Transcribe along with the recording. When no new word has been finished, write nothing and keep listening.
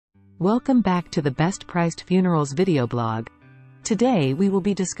Welcome back to the Best Priced Funerals video blog. Today we will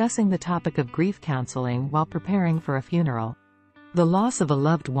be discussing the topic of grief counseling while preparing for a funeral. The loss of a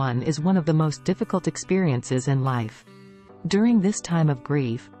loved one is one of the most difficult experiences in life. During this time of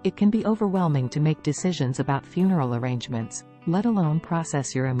grief, it can be overwhelming to make decisions about funeral arrangements, let alone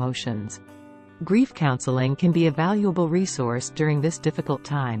process your emotions. Grief counseling can be a valuable resource during this difficult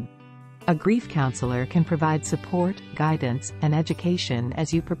time. A grief counselor can provide support, guidance, and education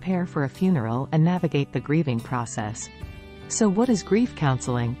as you prepare for a funeral and navigate the grieving process. So what is grief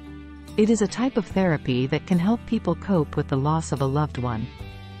counseling? It is a type of therapy that can help people cope with the loss of a loved one.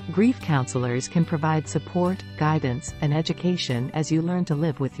 Grief counselors can provide support, guidance, and education as you learn to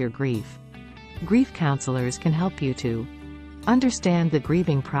live with your grief. Grief counselors can help you to understand the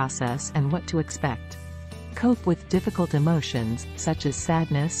grieving process and what to expect. Cope with difficult emotions, such as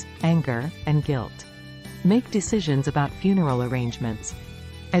sadness, anger, and guilt. Make decisions about funeral arrangements.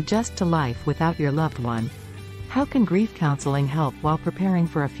 Adjust to life without your loved one. How can grief counseling help while preparing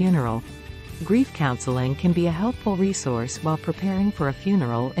for a funeral? Grief counseling can be a helpful resource while preparing for a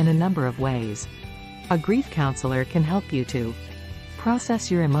funeral in a number of ways. A grief counselor can help you to process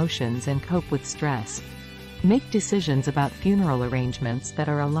your emotions and cope with stress. Make decisions about funeral arrangements that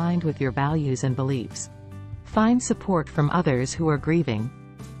are aligned with your values and beliefs. Find support from others who are grieving.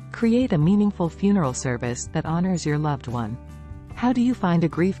 Create a meaningful funeral service that honors your loved one. How do you find a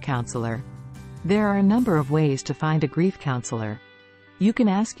grief counselor? There are a number of ways to find a grief counselor. You can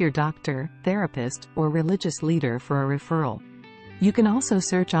ask your doctor, therapist, or religious leader for a referral. You can also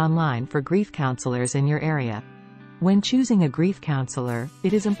search online for grief counselors in your area. When choosing a grief counselor,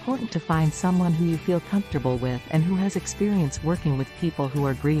 it is important to find someone who you feel comfortable with and who has experience working with people who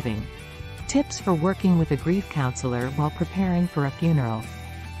are grieving. Tips for working with a grief counselor while preparing for a funeral.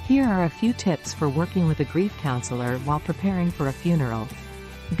 Here are a few tips for working with a grief counselor while preparing for a funeral.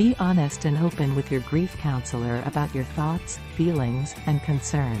 Be honest and open with your grief counselor about your thoughts, feelings, and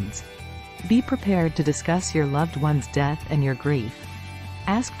concerns. Be prepared to discuss your loved one's death and your grief.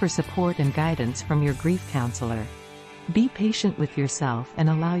 Ask for support and guidance from your grief counselor. Be patient with yourself and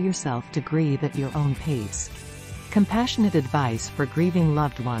allow yourself to grieve at your own pace. Compassionate advice for grieving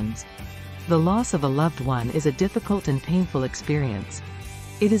loved ones. The loss of a loved one is a difficult and painful experience.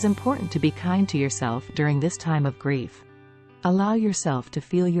 It is important to be kind to yourself during this time of grief. Allow yourself to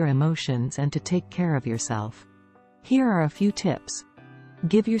feel your emotions and to take care of yourself. Here are a few tips.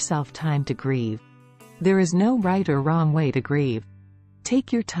 Give yourself time to grieve. There is no right or wrong way to grieve.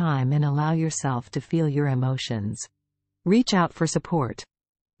 Take your time and allow yourself to feel your emotions. Reach out for support.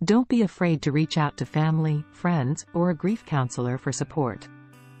 Don't be afraid to reach out to family, friends, or a grief counselor for support.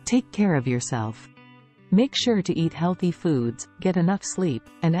 Take care of yourself. Make sure to eat healthy foods, get enough sleep,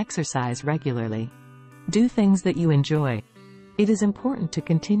 and exercise regularly. Do things that you enjoy. It is important to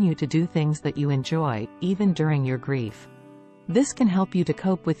continue to do things that you enjoy, even during your grief. This can help you to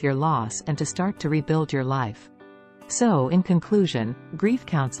cope with your loss and to start to rebuild your life. So, in conclusion, grief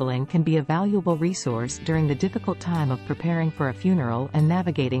counseling can be a valuable resource during the difficult time of preparing for a funeral and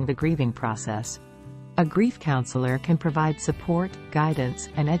navigating the grieving process. A grief counselor can provide support, guidance,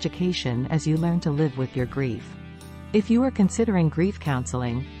 and education as you learn to live with your grief. If you are considering grief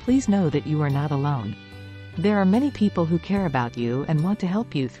counseling, please know that you are not alone. There are many people who care about you and want to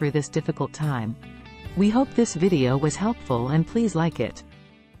help you through this difficult time. We hope this video was helpful and please like it.